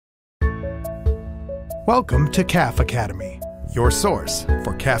Welcome to Calf Academy, your source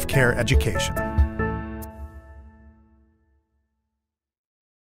for calf care education.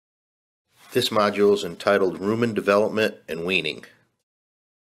 This module is entitled Rumen Development and Weaning.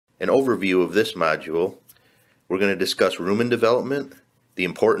 An overview of this module, we're going to discuss rumen development, the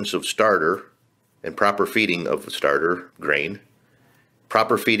importance of starter and proper feeding of starter grain,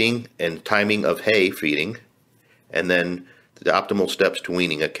 proper feeding and timing of hay feeding, and then the optimal steps to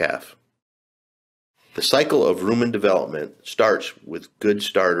weaning a calf. The cycle of rumen development starts with good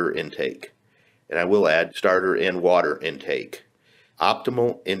starter intake, and I will add starter and water intake.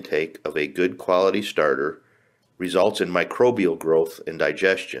 Optimal intake of a good quality starter results in microbial growth and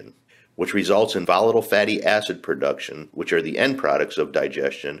digestion, which results in volatile fatty acid production, which are the end products of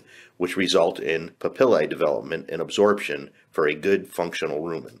digestion, which result in papillae development and absorption for a good functional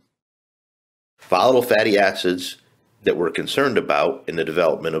rumen. Volatile fatty acids that we're concerned about in the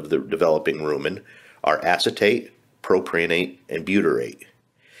development of the developing rumen are acetate, propionate, and butyrate.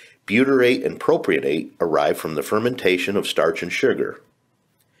 Butyrate and propionate arrive from the fermentation of starch and sugar.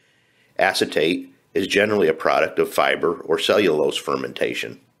 Acetate is generally a product of fiber or cellulose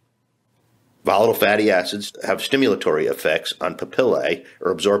fermentation. Volatile fatty acids have stimulatory effects on papillae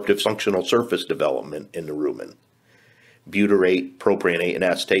or absorptive functional surface development in the rumen. Butyrate, propionate, and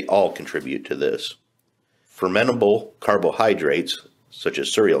acetate all contribute to this. Fermentable carbohydrates, such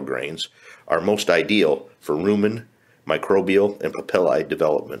as cereal grains, are most ideal for rumen, microbial, and papillae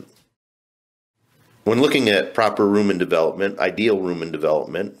development. When looking at proper rumen development, ideal rumen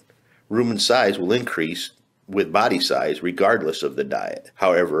development, rumen size will increase with body size regardless of the diet.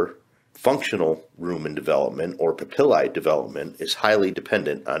 However, functional rumen development or papillae development is highly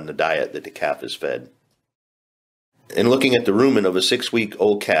dependent on the diet that the calf is fed. In looking at the rumen of a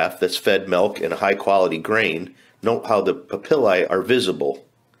 6-week-old calf that's fed milk and a high-quality grain, note how the papillae are visible,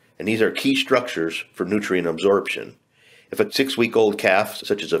 and these are key structures for nutrient absorption. If a 6-week-old calf,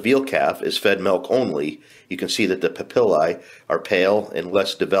 such as a veal calf, is fed milk only, you can see that the papillae are pale and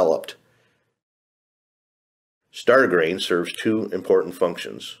less developed. Starter grain serves two important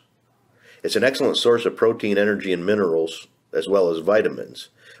functions. It's an excellent source of protein, energy, and minerals, as well as vitamins,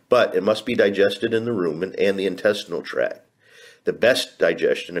 but it must be digested in the rumen and the intestinal tract. The best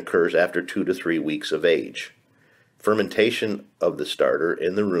digestion occurs after 2 to 3 weeks of age. Fermentation of the starter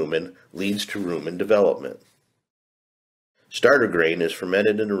in the rumen leads to rumen development. Starter grain is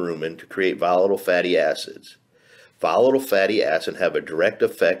fermented in the rumen to create volatile fatty acids. Volatile fatty acids have a direct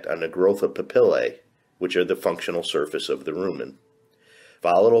effect on the growth of papillae, which are the functional surface of the rumen.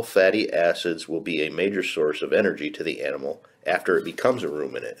 Volatile fatty acids will be a major source of energy to the animal after it becomes a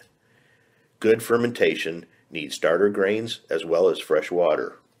ruminant. Good fermentation needs starter grains as well as fresh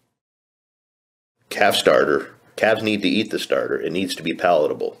water. Calf starter. Calves need to eat the starter. It needs to be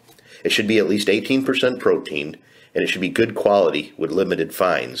palatable. It should be at least 18% protein, and it should be good quality with limited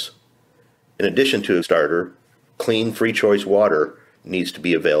fines. In addition to a starter, clean, free choice water needs to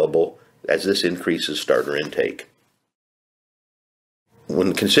be available, as this increases starter intake.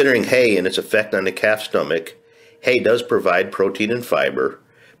 When considering hay and its effect on the calf stomach, hay does provide protein and fiber,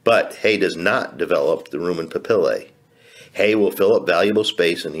 but hay does not develop the rumen papillae. Hay will fill up valuable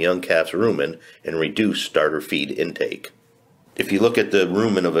space in the young calf's rumen and reduce starter feed intake. If you look at the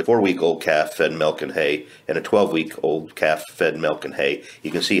rumen of a 4-week-old calf fed milk and hay and a 12-week-old calf fed milk and hay, you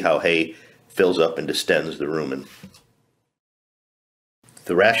can see how hay fills up and distends the rumen.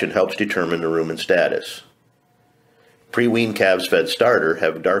 The ration helps determine the rumen status. Pre-weaned calves fed starter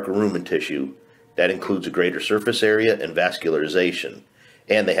have darker rumen tissue. That includes a greater surface area and vascularization,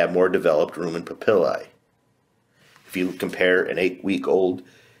 and they have more developed rumen papillae. If you compare an 8-week-old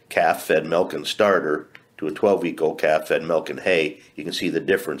calf fed milk and starter to a 12-week-old calf fed milk and hay, you can see the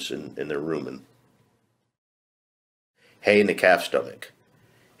difference in their rumen. Hay in the calf stomach.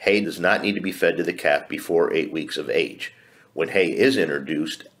 Hay does not need to be fed to the calf before 8 weeks of age. When hay is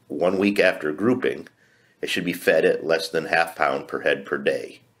introduced 1 week after grouping, it should be fed at less than ½ pound per head per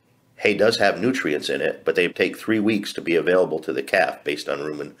day. Hay does have nutrients in it, but they take 3 weeks to be available to the calf based on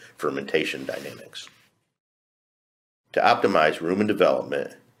rumen fermentation dynamics. To optimize rumen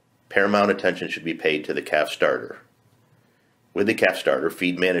development, paramount attention should be paid to the calf starter. With the calf starter,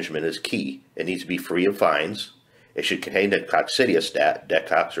 feed management is key. It needs to be free of fines. It should contain the coccidiostat,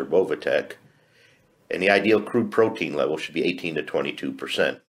 Decox or Bovatec, and the ideal crude protein level should be 18 to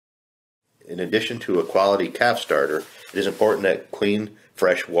 22%. In addition to a quality calf starter, it is important that clean,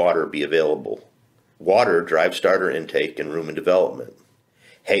 fresh water be available. Water drives starter intake and rumen development.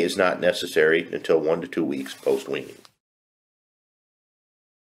 Hay is not necessary until 1 to 2 weeks post-weaning.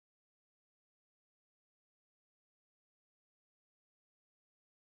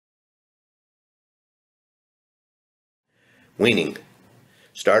 Weaning.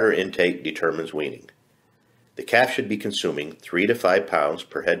 Starter intake determines weaning. The calf should be consuming 3 to 5 pounds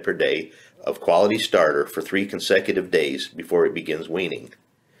per head per day of quality starter for 3 consecutive days before it begins weaning.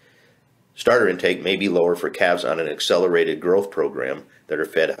 Starter intake may be lower for calves on an accelerated growth program that are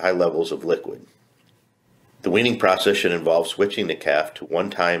fed high levels of liquid. The weaning process should involve switching the calf to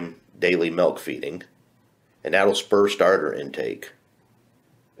one-time daily milk feeding, and that'll spur starter intake.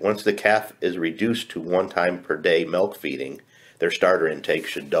 Once the calf is reduced to one time per day milk feeding, their starter intake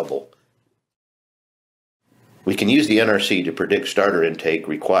should double. We can use the NRC to predict starter intake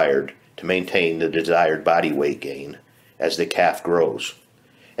required to maintain the desired body weight gain as the calf grows.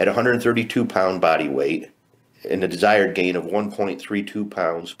 At 132 pound body weight and the desired gain of 1.32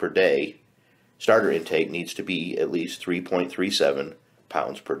 pounds per day, starter intake needs to be at least 3.37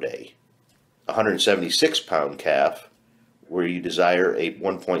 pounds per day. A 176 pound calf, where you desire a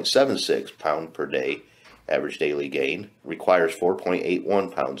 1.76 pound per day average daily gain, requires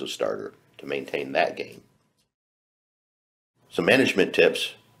 4.81 pounds of starter to maintain that gain. Some management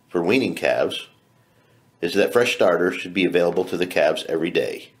tips for weaning calves is that fresh starter should be available to the calves every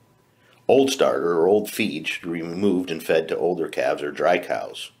day. Old starter or old feed should be removed and fed to older calves or dry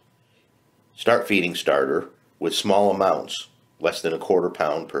cows. Start feeding starter with small amounts, less than a quarter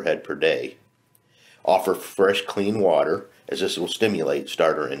pound per head per day. Offer fresh, clean water, as this will stimulate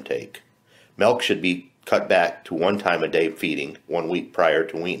starter intake. Milk should be cut back to 1 time a day feeding 1 week prior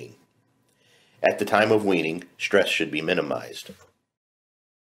to weaning. At the time of weaning, stress should be minimized.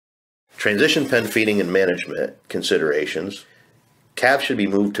 Transition pen feeding and management considerations. Calves should be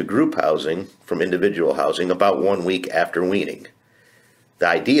moved to group housing from individual housing about 1 week after weaning. The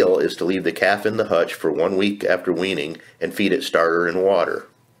ideal is to leave the calf in the hutch for 1 week after weaning and feed it starter and water.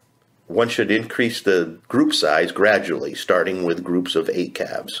 One should increase the group size gradually, starting with groups of 8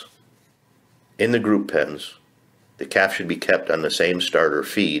 calves. In the group pens, the calf should be kept on the same starter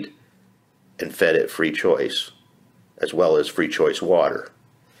feed and fed at free choice, as well as free choice water.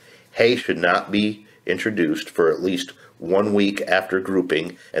 Hay should not be introduced for at least 1 week after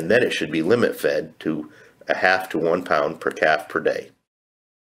grouping, and then it should be limit fed to a half to 1 pound per calf per day.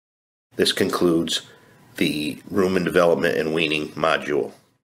 This concludes the Rumen Development and Weaning module.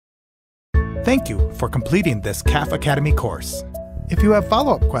 Thank you for completing this Calf Academy course. If you have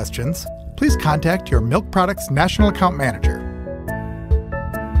follow-up questions, please contact your Milk Products National Account Manager